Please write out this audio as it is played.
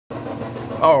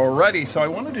Alrighty, so I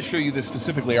wanted to show you this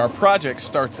specifically. Our project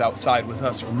starts outside with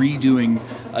us redoing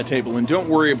a table, and don't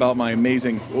worry about my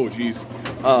amazing,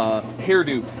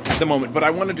 hairdo at the moment, but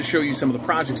I wanted to show you some of the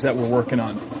projects that we're working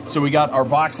on. So we got our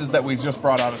boxes that we just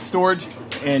brought out of storage,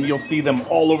 and you'll see them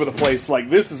all over the place. Like,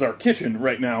 this is our kitchen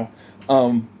right now,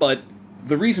 but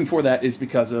the reason for that is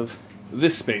because of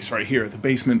this space right here, the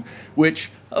basement,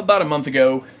 which about a month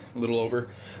ago, a little over,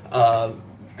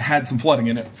 had some flooding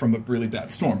in it from a really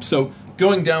bad storm. So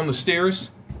going down the stairs,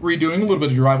 redoing a little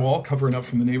bit of drywall, covering up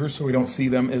from the neighbors so we don't see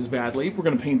them as badly. We're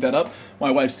gonna paint that up.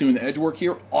 My wife's doing the edge work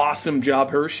here. Awesome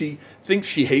job, her. She thinks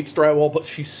she hates drywall, but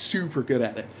she's super good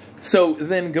at it. So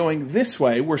then going this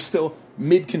way, we're still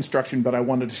mid-construction, but I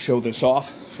wanted to show this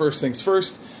off. First things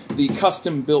first, the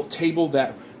custom-built table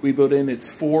that we put in, it's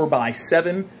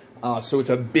 4x7. So it's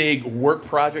a big work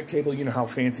project table. You know how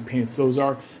fancy pants those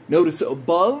are. Notice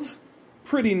above,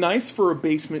 pretty nice for a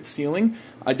basement ceiling.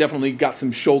 I definitely got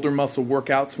some shoulder muscle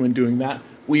workouts when doing that.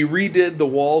 We redid the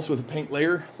walls with a paint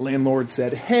layer. Landlord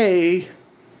said, hey,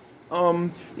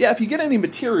 yeah, if you get any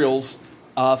materials,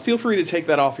 feel free to take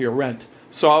that off your rent.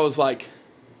 So I was like,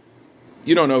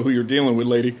 you don't know who you're dealing with,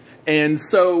 lady. And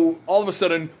so all of a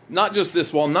sudden, not just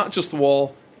this wall, not just the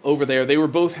wall over there, they were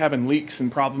both having leaks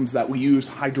and problems that we used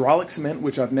hydraulic cement,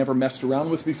 which I've never messed around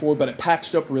with before, but it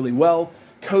patched up really well,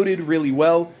 coated really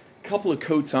well. Couple of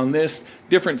coats on this,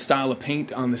 different style of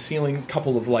paint on the ceiling,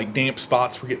 couple of like damp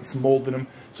spots, we're getting some mold in them,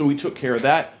 so we took care of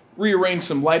that. Rearranged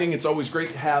some lighting. It's always great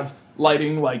to have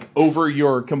lighting like over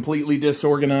your completely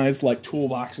disorganized like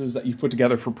toolboxes that you put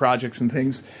together for projects and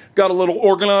things. Got a little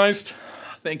organized.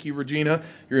 Thank you, Regina.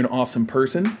 You're an awesome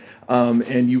person,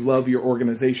 and you love your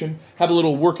organization. Have a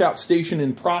little workout station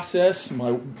in process.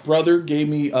 My brother gave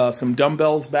me some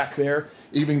dumbbells back there.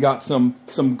 Even got some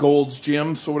Gold's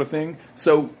Gym sort of thing.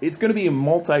 So it's going to be a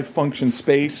multi-function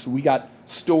space. We got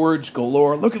storage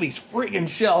galore. Look at these friggin'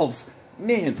 shelves.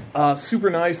 Man,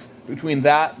 super nice. Between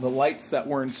that, the lights that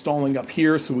we're installing up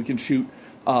here so we can shoot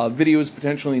videos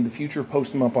potentially in the future,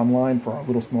 post them up online for our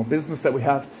little small business that we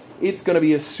have. It's going to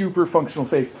be a super functional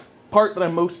space. Part that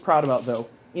I'm most proud about, though,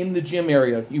 in the gym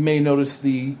area, you may notice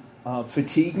the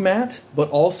fatigue mat,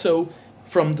 but also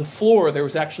from the floor, there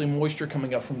was actually moisture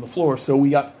coming up from the floor, so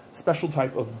we got special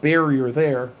type of barrier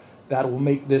there that will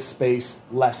make this space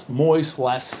less moist,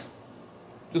 less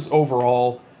just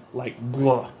overall like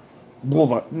blah, blah,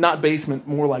 blah. Not basement,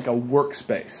 more like a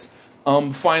workspace.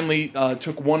 Finally,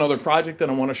 took one other project that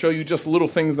I want to show you, just little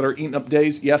things that are eating up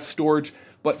days. Yes, storage,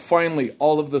 but finally,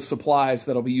 all of the supplies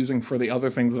that I'll be using for the other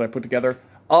things that I put together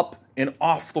up and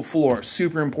off the floor.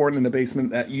 Super important in the basement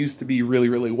that used to be really,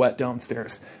 really wet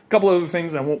downstairs. A couple other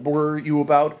things I won't bore you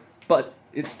about, but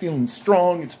it's feeling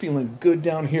strong. It's feeling good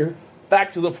down here.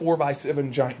 Back to the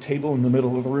 4x7 giant table in the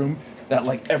middle of the room that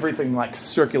like everything like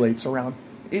circulates around.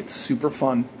 It's super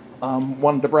fun.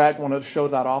 Wanted to brag, wanted to show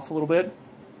that off a little bit.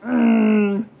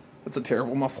 That's a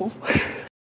terrible muscle.